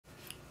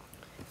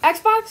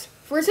Xbox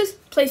versus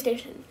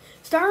PlayStation.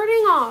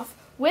 Starting off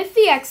with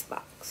the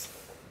Xbox.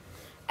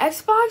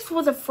 Xbox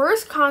was the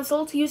first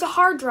console to use a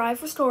hard drive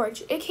for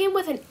storage. It came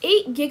with an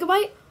 8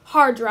 gigabyte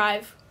hard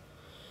drive.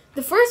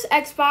 The first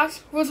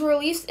Xbox was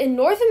released in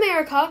North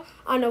America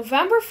on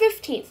November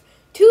 15th,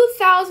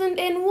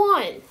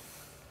 2001.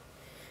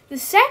 The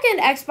second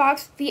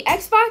Xbox, the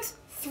Xbox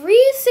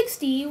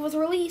 360, was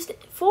released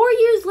 4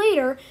 years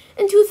later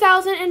in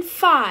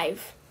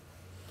 2005.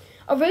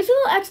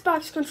 Original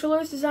Xbox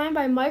controllers designed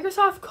by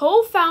Microsoft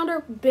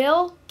co-founder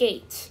Bill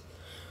Gates.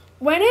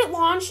 When it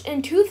launched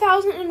in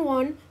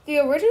 2001, the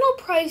original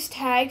price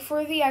tag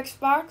for the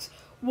Xbox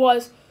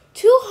was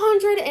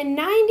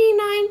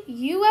 $299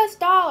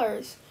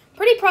 US.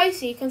 Pretty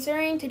pricey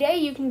considering today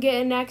you can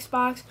get an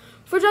Xbox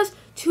for just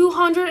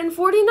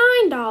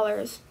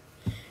 $249.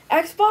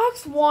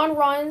 Xbox One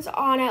runs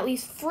on at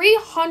least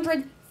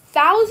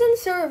 300,000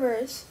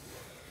 servers.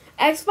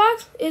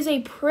 Xbox is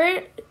a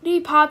pretty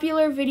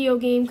popular video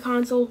game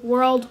console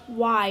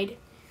worldwide.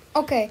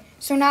 Okay,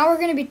 so now we're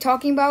going to be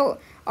talking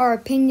about our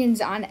opinions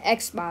on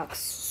Xbox.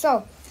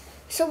 So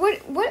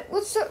what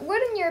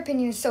in your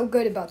opinion is so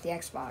good about the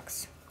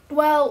Xbox?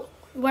 Well,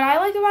 what I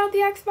like about the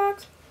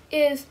Xbox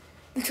is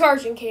the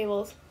charging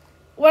cables.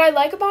 What I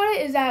like about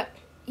it is that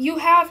you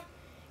have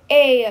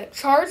a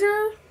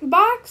charger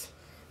box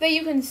that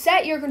you can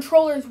set your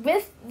controllers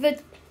with the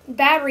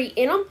battery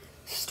in them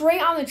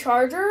straight on the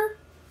charger.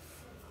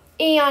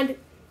 And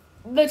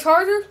the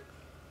charger,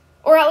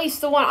 or at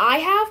least the one I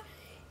have,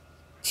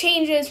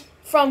 changes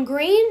from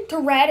green to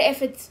red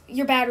if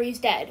your battery's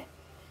dead.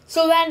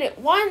 So then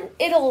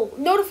it'll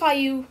notify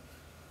you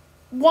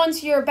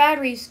once your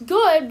battery's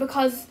good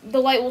because the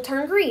light will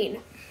turn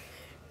green.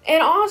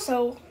 And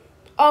also,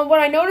 what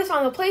I noticed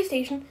on the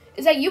PlayStation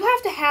is that you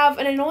have to have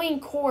an annoying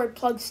cord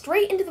plugged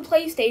straight into the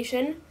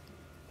PlayStation.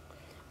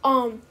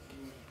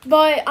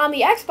 But on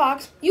the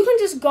Xbox, you can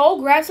just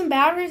go grab some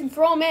batteries and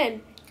throw them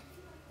in.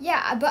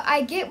 Yeah, but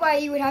I get why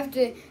you would have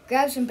to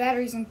grab some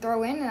batteries and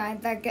throw in, and I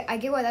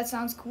get why that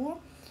sounds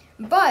cool.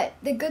 But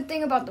the good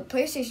thing about the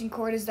PlayStation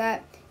cord is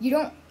that you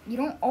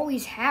don't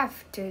always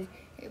have to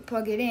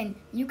plug it in.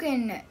 You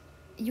can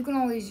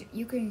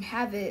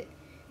have it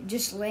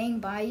just laying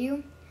by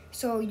you.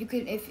 So you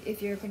could,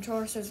 if your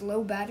controller says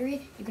low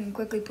battery, you can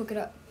quickly pick it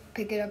up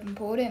and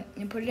pull it in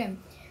and put it in.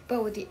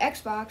 But with the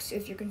Xbox,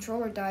 if your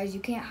controller dies,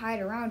 you can't hide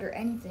around or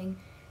anything.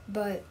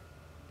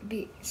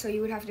 So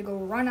you would have to go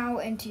run out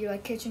into your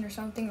kitchen or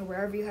something, or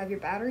wherever you have your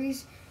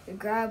batteries,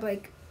 grab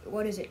 2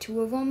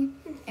 of them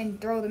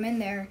and throw them in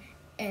there,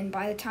 and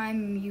by the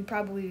time you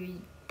probably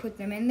put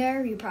them in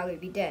there, you'd probably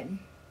be dead.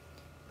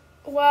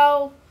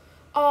 Well,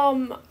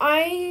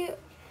 I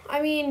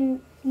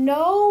mean,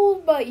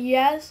 no, but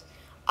yes.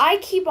 I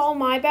keep all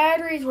my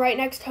batteries right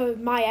next to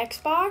my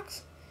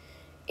Xbox.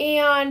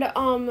 And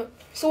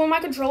so when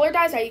my controller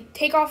dies, I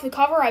take off the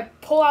cover, I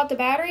pull out the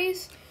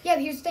batteries. Yeah,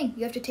 but here's the thing.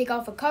 You have to take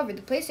off a cover.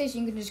 The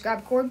PlayStation, you can just grab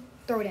a cord,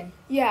 throw it in.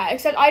 Yeah,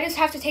 except I just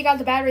have to take out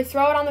the battery,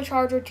 throw it on the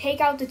charger,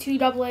 take out the 2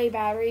 AA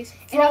batteries,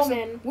 throw them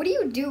in. What do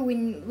you do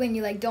when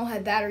you don't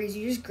have batteries?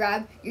 You just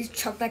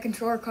chuck that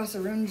controller across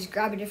the room and just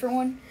grab a different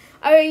one?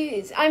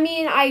 I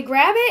mean, I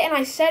grab it and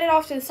I set it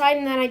off to the side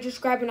and then I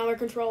just grab another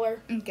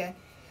controller. Okay.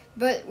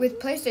 But with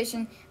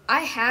PlayStation, I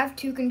have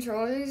 2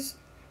 controllers,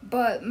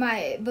 but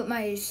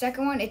my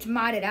second one, it's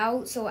modded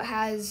out, so it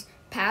has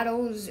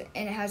paddles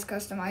and it has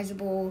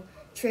customizable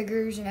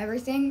triggers and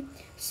everything.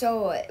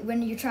 So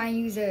when you try and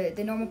use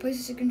the normal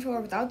PlayStation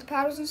controller without the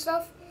paddles and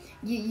stuff,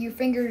 your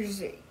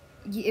fingers, it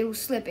will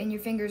slip and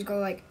your fingers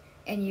go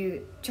and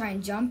you try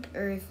and jump,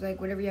 or if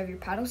whatever you have your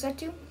paddle set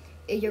to,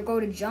 you'll go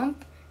to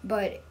jump,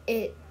 but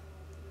it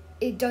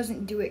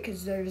doesn't do it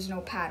because there's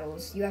no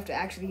paddles. You have to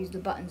actually use the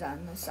buttons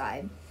on the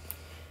side.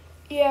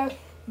 Yeah.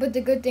 But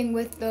the good thing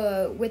with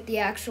the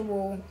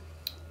actual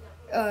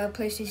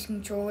PlayStation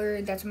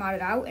controller, that's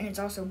modded out, and it's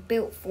also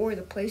built for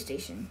the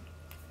PlayStation.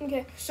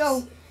 Okay.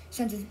 So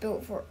since it's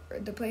built for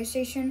the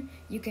PlayStation,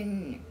 you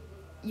can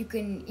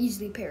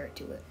easily pair it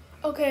to it.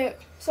 Okay,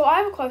 so I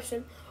have a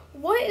question.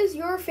 What is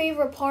your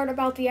favorite part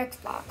about the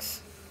Xbox?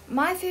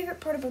 My favorite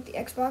part about the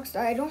Xbox,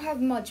 I don't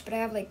have much, but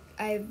I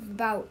have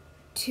about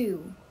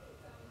 2.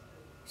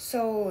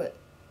 So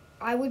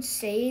I would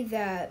say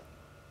that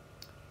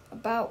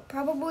about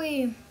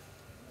probably,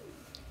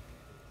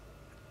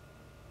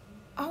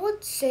 I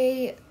would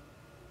say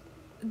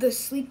the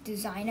sleek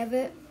design of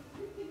it,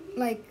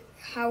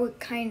 how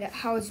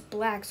it's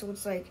black, so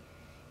it's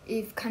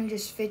it kind of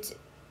just fits.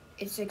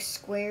 It's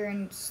square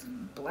and it's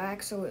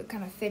black, so it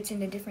kind of fits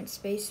into different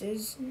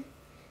spaces.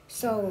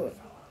 So,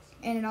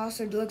 and it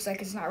also looks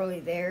like it's not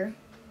really there.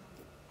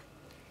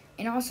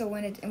 And also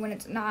when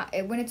it's not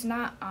on, when it's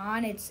not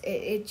on, it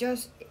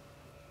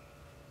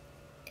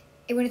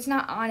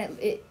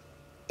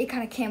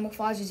kind of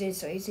camouflages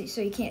it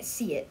so you can't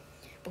see it.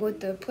 But with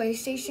the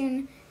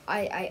PlayStation,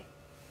 I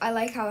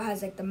like how it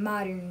has the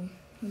modern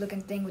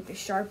looking thing with the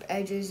sharp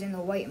edges and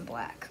the white and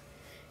black.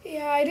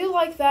 Yeah, I do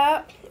like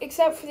that.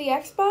 Except for the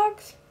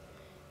Xbox,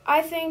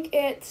 I think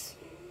it's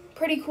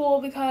pretty cool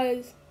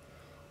because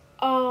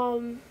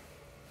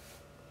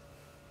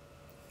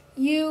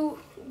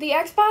the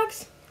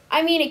Xbox,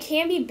 I mean, it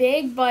can be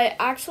big, but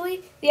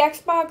actually, the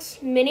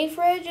Xbox mini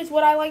fridge is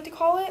what I like to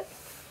call it.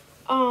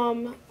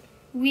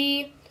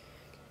 Really,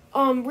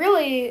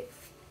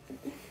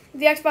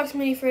 the Xbox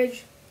mini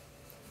fridge,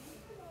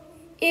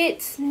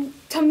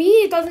 to me,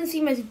 it doesn't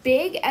seem as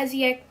big as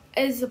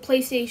the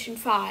PlayStation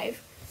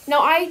 5. Now,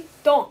 I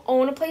don't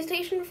own a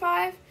PlayStation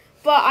 5,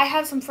 but I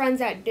have some friends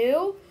that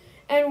do,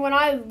 and when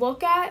I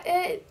look at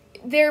it,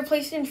 their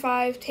PlayStation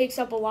 5 takes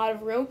up a lot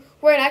of room,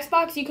 where an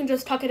Xbox, you can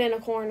just tuck it in a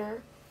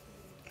corner.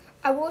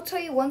 I will tell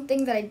you one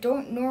thing that I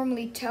don't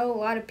normally tell a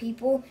lot of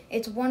people.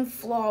 It's one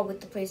flaw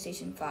with the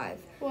PlayStation 5.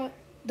 What?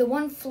 The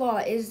one flaw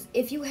is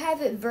if you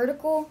have it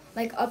vertical,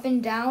 like up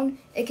and down,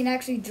 it can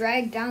actually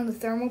drag down the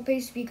thermal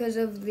paste because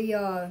of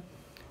the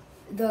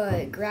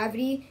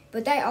gravity.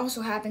 But that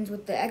also happens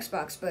with the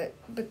Xbox. But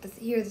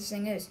here the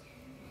thing is,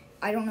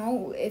 I don't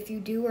know if you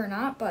do or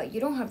not, but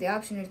you don't have the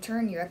option to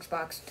turn your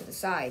Xbox to the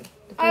side.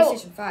 The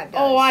PlayStation 5 does.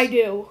 Oh, I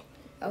do.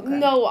 Okay.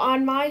 No,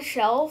 on my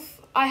shelf,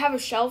 I have a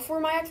shelf where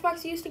my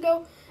Xbox used to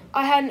go.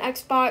 I had an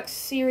Xbox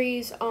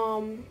Series,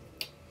 I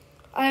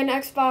had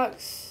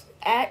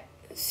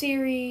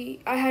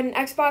an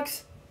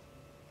Xbox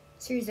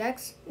Series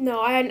X?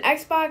 No, I had an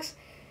Xbox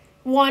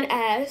One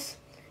S,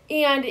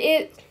 and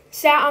it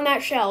sat on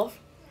that shelf.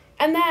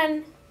 And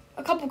then,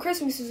 a couple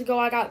Christmases ago,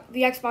 I got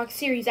the Xbox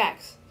Series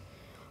X.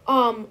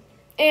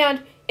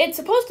 And it's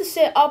supposed to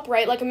sit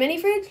upright like a mini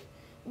fridge,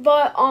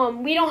 but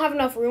we don't have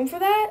enough room for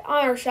that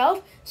on our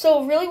shelf.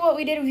 So really what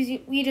we did was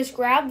we just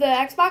grabbed the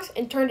Xbox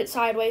and turned it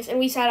sideways, and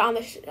we sat it on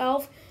the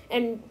shelf,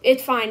 and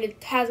it's fine.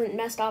 It hasn't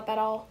messed up at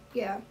all.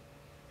 Yeah.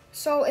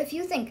 So if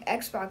you think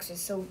Xbox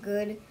is so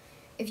good,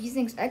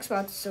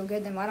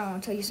 then why don't I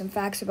tell you some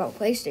facts about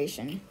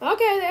PlayStation?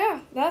 Okay,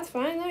 yeah, that's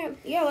fine.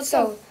 Yeah, let's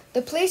go. So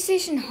the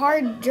PlayStation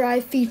hard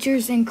drive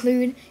features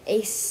include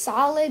a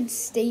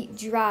solid-state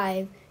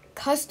drive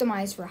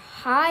customized for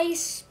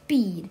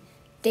high-speed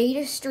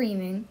data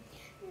streaming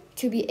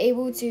to be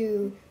able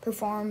to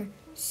perform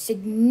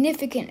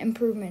significant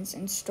improvements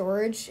in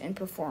storage and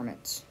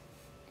performance.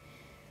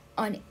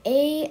 An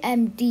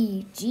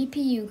AMD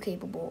GPU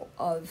capable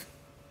of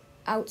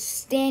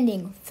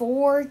outstanding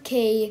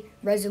 4K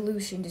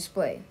resolution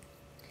display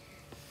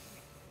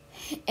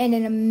and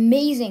an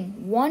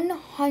amazing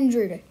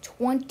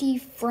 120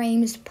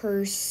 frames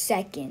per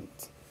second.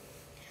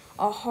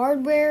 A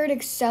hardware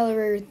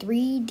accelerator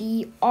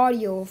 3D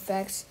audio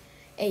effects.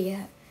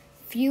 A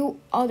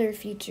few other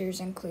features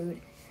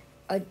include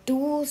a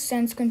dual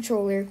sense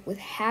controller with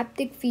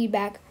haptic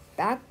feedback,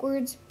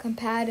 backwards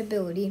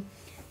compatibility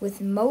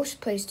with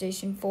most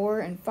PlayStation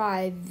 4 and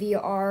 5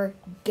 VR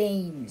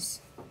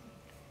games.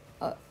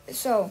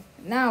 So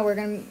now we're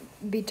going to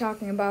be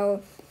talking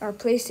about our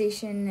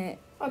PlayStation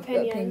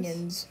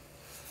opinions.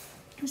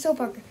 So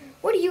Parker,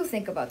 what do you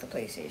think about the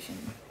PlayStation?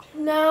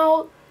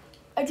 Now,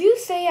 I do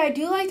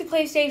like the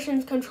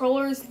PlayStation's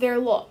controllers, their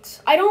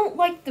looks. I don't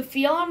like the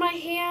feel on my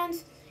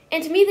hands,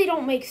 and to me they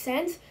don't make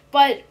sense,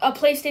 but a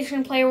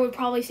PlayStation player would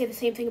probably say the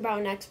same thing about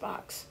an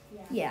Xbox.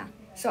 Yeah.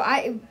 So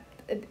I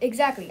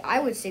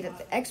would say that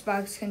the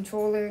Xbox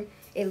controller,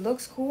 it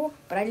looks cool,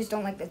 but I just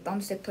don't like the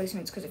thumbstick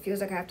placements because it feels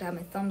like I have to have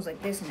my thumbs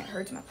like this and it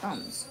hurts my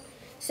thumbs.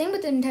 Same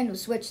with the Nintendo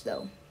Switch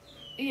though.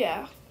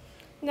 Yeah.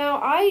 Now,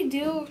 I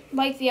do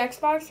like the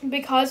Xbox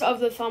because of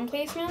the thumb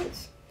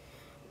placements,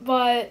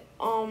 but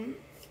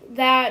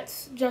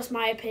that's just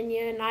my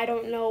opinion. I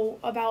don't know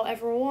about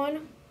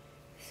everyone.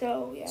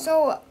 So, yeah.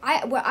 So,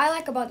 what I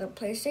like about the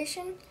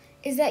PlayStation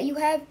is that you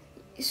have,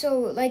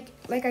 like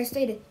I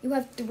stated, you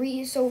have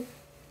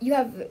you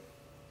have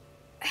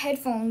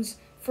headphones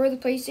for the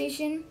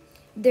PlayStation.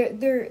 They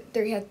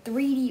have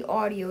 3D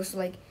audio, so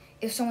like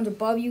if someone's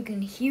above you,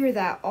 can hear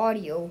that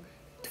audio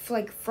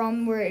like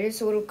from where it is,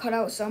 so it'll cut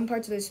out some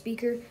parts of the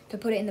speaker to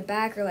put it in the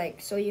back, or like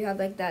so you have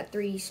like that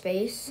 3D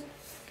space,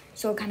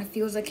 so it kind of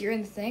feels like you're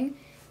in the thing.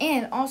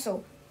 And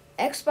also,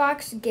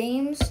 Xbox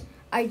games,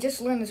 I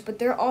just learned this, but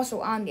they're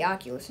also on the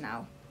Oculus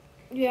now.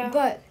 Yeah.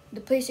 But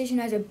the PlayStation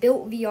has a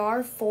built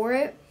VR for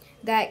it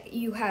that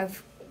you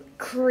have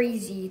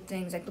crazy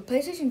things. Like the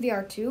PlayStation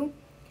VR 2,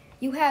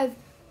 you have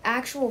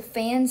actual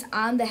fans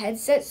on the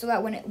headset so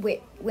that when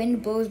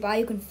wind blows by,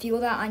 you can feel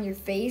that on your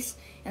face.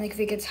 And like if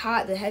it gets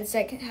hot, the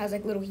headset has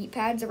like little heat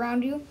pads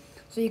around you,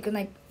 so you can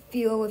like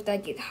feel if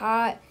that gets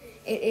hot.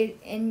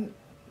 And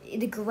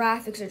the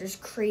graphics are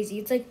just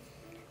crazy.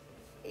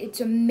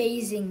 It's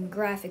amazing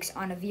graphics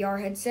on a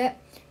VR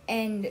headset,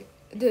 and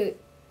they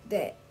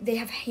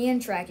have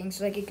hand tracking,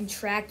 so like it can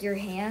track your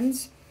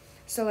hands.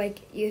 So like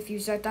if you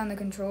set down the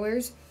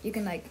controllers, you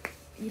can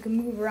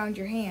move around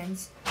your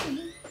hands.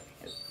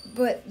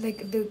 But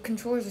like the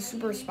controllers are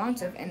super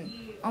responsive, and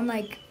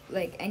unlike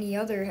like any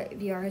other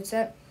VR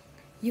headset,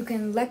 you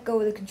can let go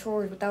of the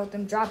controllers without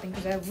them dropping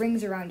because they have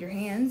rings around your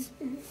hands,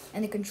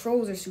 and the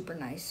controls are super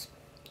nice.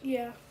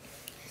 Yeah.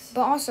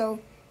 But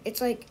also,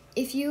 it's like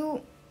if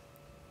you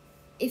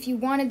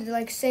wanted to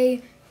like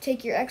say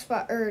take your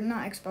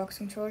Xbox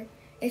controller,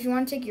 if you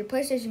want to take your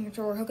PlayStation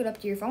controller, hook it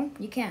up to your phone,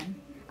 you can.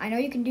 I know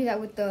you can do that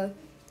with the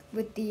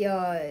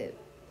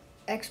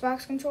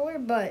Xbox controller,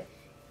 but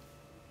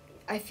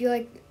I feel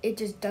like it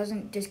just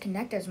doesn't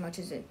disconnect as much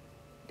as the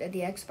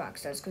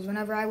Xbox does. Because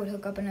whenever I would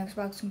hook up an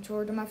Xbox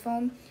controller to my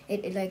phone,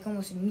 it like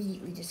almost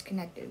immediately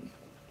disconnected.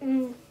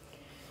 Mm.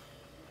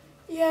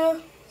 Yeah.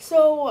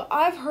 So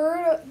I've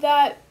heard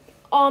that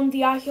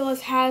the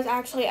Oculus has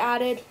actually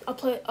added a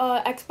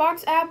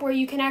Xbox app where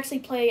you can actually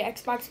play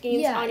Xbox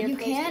games on your PlayStation.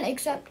 Yeah, you can,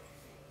 except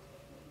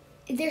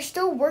they're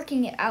still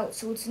working it out,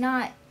 so it's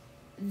not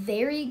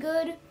very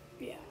good.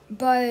 Yeah.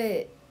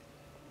 But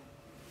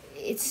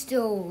it's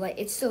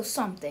still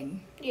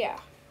something. Yeah.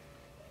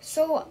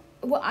 So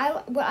what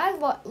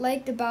I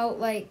liked about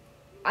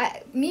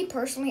me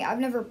personally, I've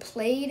never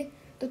played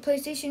the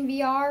PlayStation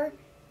VR,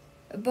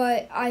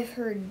 but I've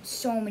heard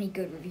so many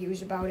good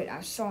reviews about it.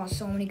 I saw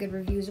so many good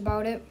reviews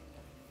about it.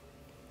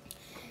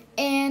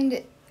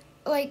 And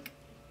like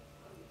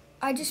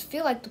I just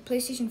feel like the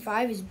PlayStation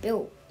 5 is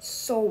built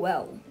so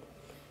well.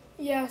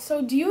 Yeah,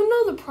 so do you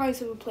know the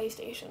price of a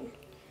PlayStation?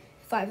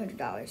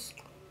 $500.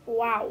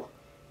 Wow.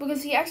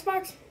 Because the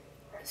Xbox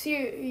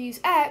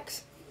Series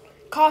X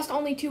cost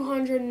only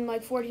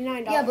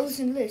 $249. Yeah, but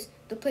listen to this.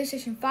 The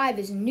PlayStation 5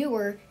 is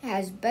newer, it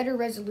has better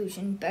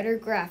resolution, better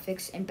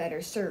graphics, and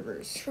better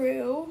servers.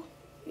 True.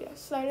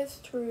 Yes, that is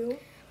true.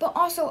 But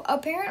also,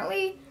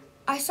 apparently,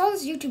 I saw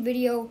this YouTube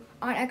video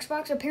on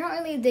Xbox.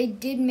 Apparently, they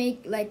did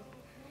make,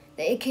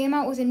 it came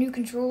out with a new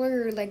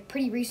controller,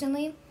 pretty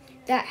recently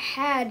that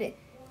had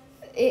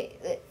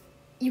it.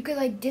 You could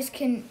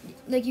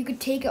you could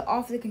take it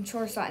off the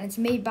controller slot, and it's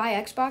made by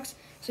Xbox,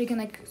 so you can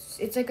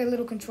it's like a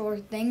little controller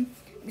thing.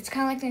 It's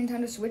kind of like the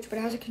Nintendo Switch, but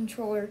it has a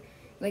controller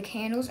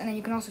handles, and then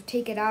you can also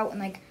take it out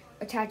and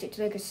attach it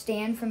to a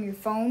stand from your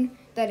phone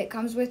that it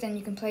comes with, and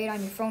you can play it on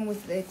your phone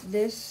with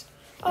this.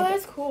 Oh,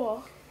 that's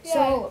cool. Yeah.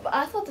 So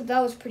I thought that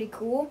was pretty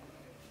cool.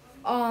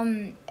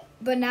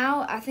 But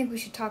now I think we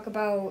should talk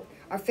about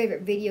our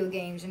favorite video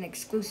games and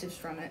exclusives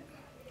from it.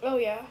 Oh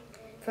yeah.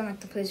 From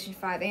the PlayStation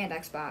 5 and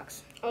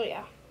Xbox. Oh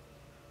yeah.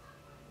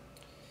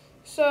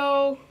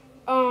 So,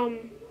 I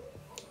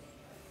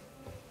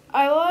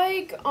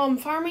like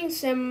Farming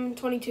Sim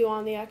 22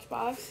 on the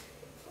Xbox.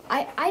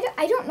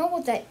 I don't know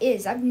what that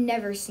is. I've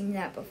never seen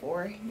that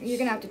before. You're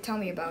gonna have to tell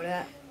me about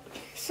it.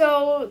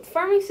 So,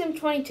 Farming Sim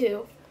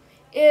 22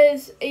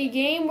 is a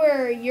game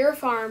where you're a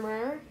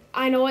farmer.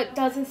 I know it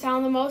doesn't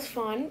sound the most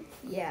fun.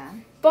 Yeah.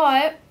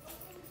 But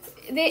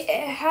it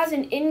has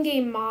an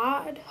in-game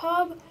mod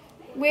hub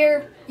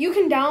where you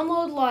can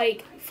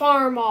download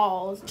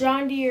Farmalls,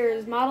 John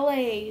Deere's, Model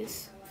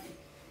A's.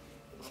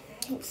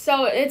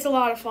 So it's a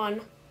lot of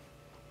fun.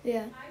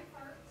 Yeah.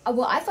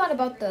 What I thought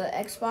about the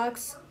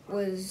Xbox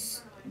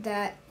was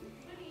that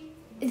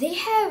they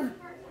have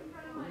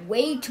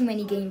way too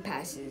many game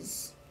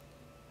passes.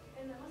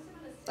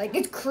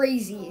 It's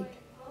crazy.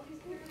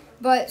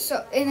 But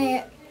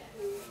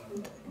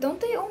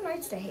don't they own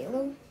rights to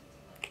Halo?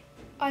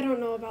 I don't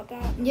know about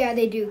that. Yeah,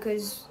 they do,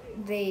 because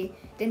they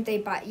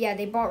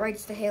bought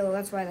rights to Halo.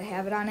 That's why they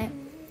have it on it.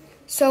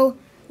 So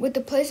with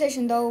the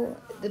PlayStation though,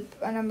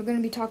 and I'm going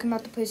to be talking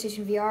about the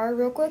PlayStation VR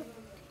real quick.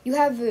 You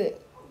have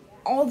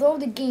although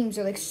the games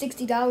are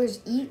 $60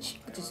 each,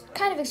 which is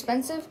kind of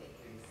expensive,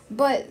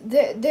 but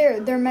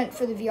they're meant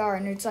for the VR,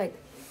 and it's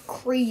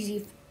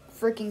crazy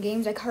freaking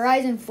games.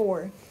 Horizon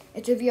 4,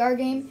 it's a VR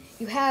game.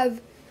 You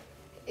have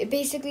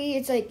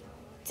it's like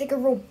a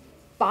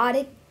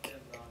robotic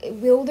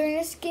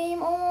wilderness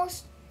game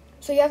almost.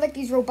 So you have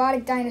these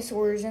robotic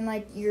dinosaurs,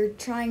 and you're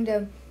trying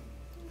to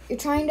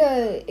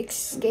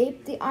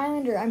escape the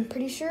island, or I'm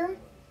pretty sure.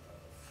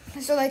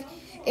 So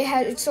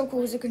it's so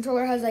cool. The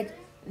controller has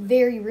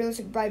very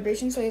realistic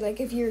vibrations. So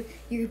if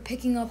you're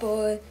picking up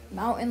a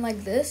mountain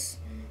like this,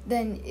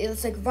 then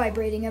it's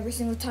vibrating every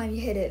single time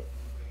you hit it,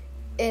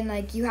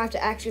 and you have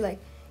to actually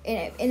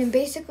and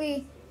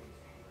basically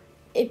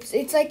it's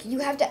you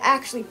have to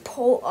actually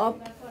pull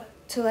up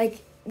to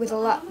with a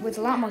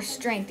lot more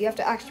strength. You have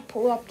to actually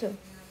pull up to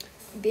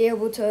be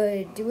able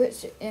to do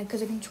it,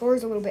 because the controller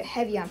is a little bit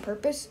heavy on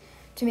purpose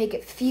to make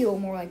it feel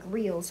more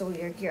real, so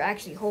you're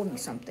actually holding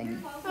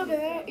something.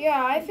 Okay,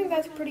 yeah, I think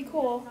that's pretty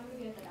cool.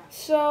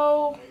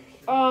 So,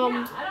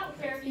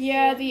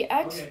 yeah, the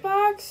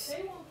Xbox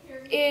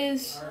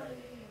is,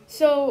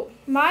 so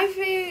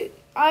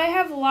I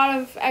have a lot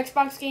of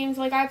Xbox games.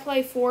 I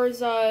play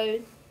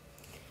Forza.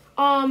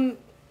 Now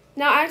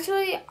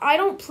actually, I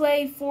don't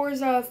play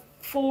Forza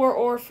 4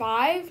 or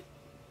 5.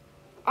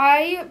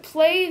 I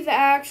play the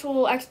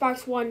actual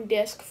Xbox One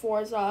disc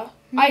Forza.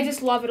 I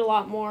just love it a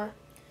lot more.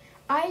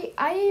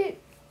 I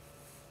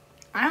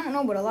don't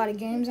know what a lot of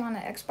games on the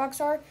Xbox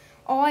are.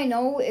 All I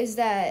know is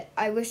that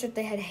I wish that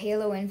they had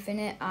Halo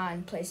Infinite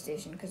on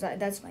PlayStation, because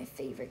that's my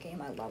favorite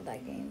game. I love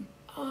that game.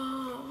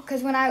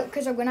 Because when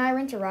I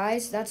rent a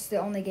Rise, that's the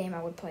only game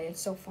I would play.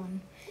 It's so fun.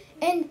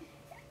 And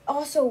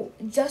also,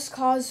 Just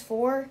Cause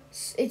 4,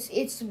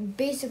 it's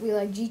basically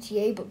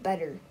GTA, but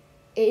better.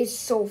 It is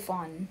so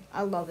fun.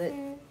 I love it.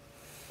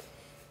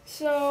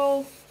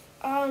 So,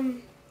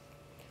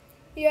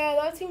 yeah,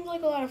 that seems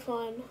like a lot of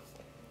fun.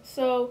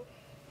 So,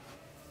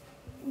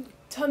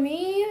 to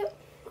me,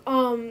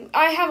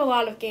 I have a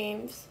lot of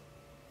games.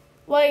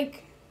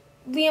 Like,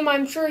 Liam,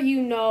 I'm sure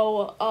you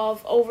know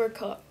of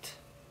Overcooked.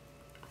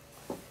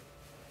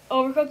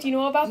 Overcooked, you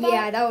know about that?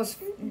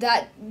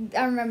 Yeah,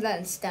 I remember that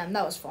in STEM.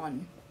 That was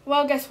fun.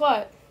 Well, guess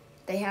what?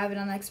 They have it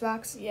on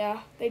Xbox.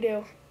 Yeah, they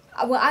do.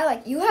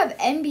 You have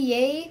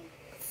NBA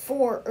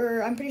 4,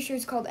 or I'm pretty sure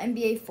it's called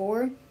NBA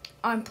 4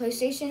 on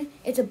PlayStation.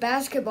 It's a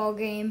basketball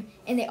game,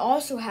 and they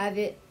also have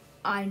it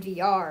on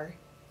VR.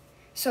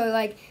 So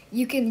like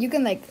you can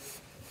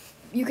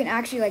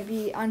actually like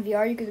be on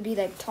VR. You could be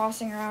like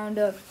tossing around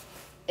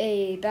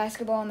a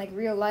basketball in like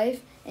real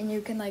life, and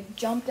you can like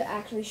jump to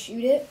actually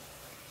shoot it.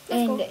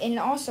 That's cool. And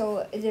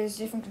also there's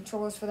different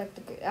controllers for like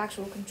the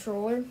actual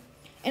controller.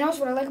 And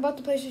also what I like about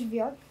the PlayStation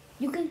VR,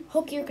 you can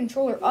hook your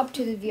controller up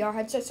to the VR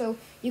headset, so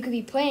you could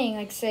be playing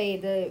like say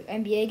the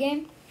NBA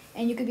game,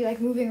 and you could be like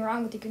moving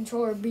around with the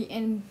controller,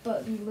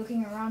 but be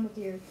looking around with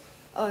your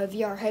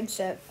VR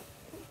headset.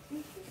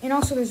 And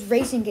also there's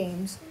racing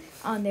games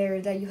on there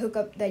that you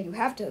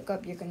have to hook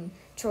up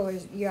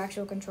your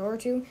actual controller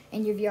to,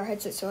 and your VR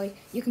headset, so like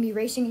you can be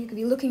racing, you can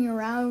be looking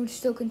around,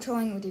 still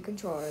controlling with your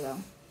controller though.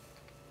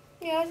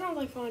 Yeah, that sounds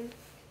like fun.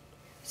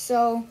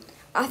 So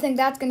I think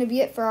that's gonna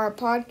be it for our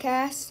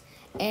podcast,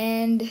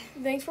 and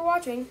Thanks for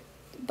watching.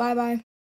 bye bye.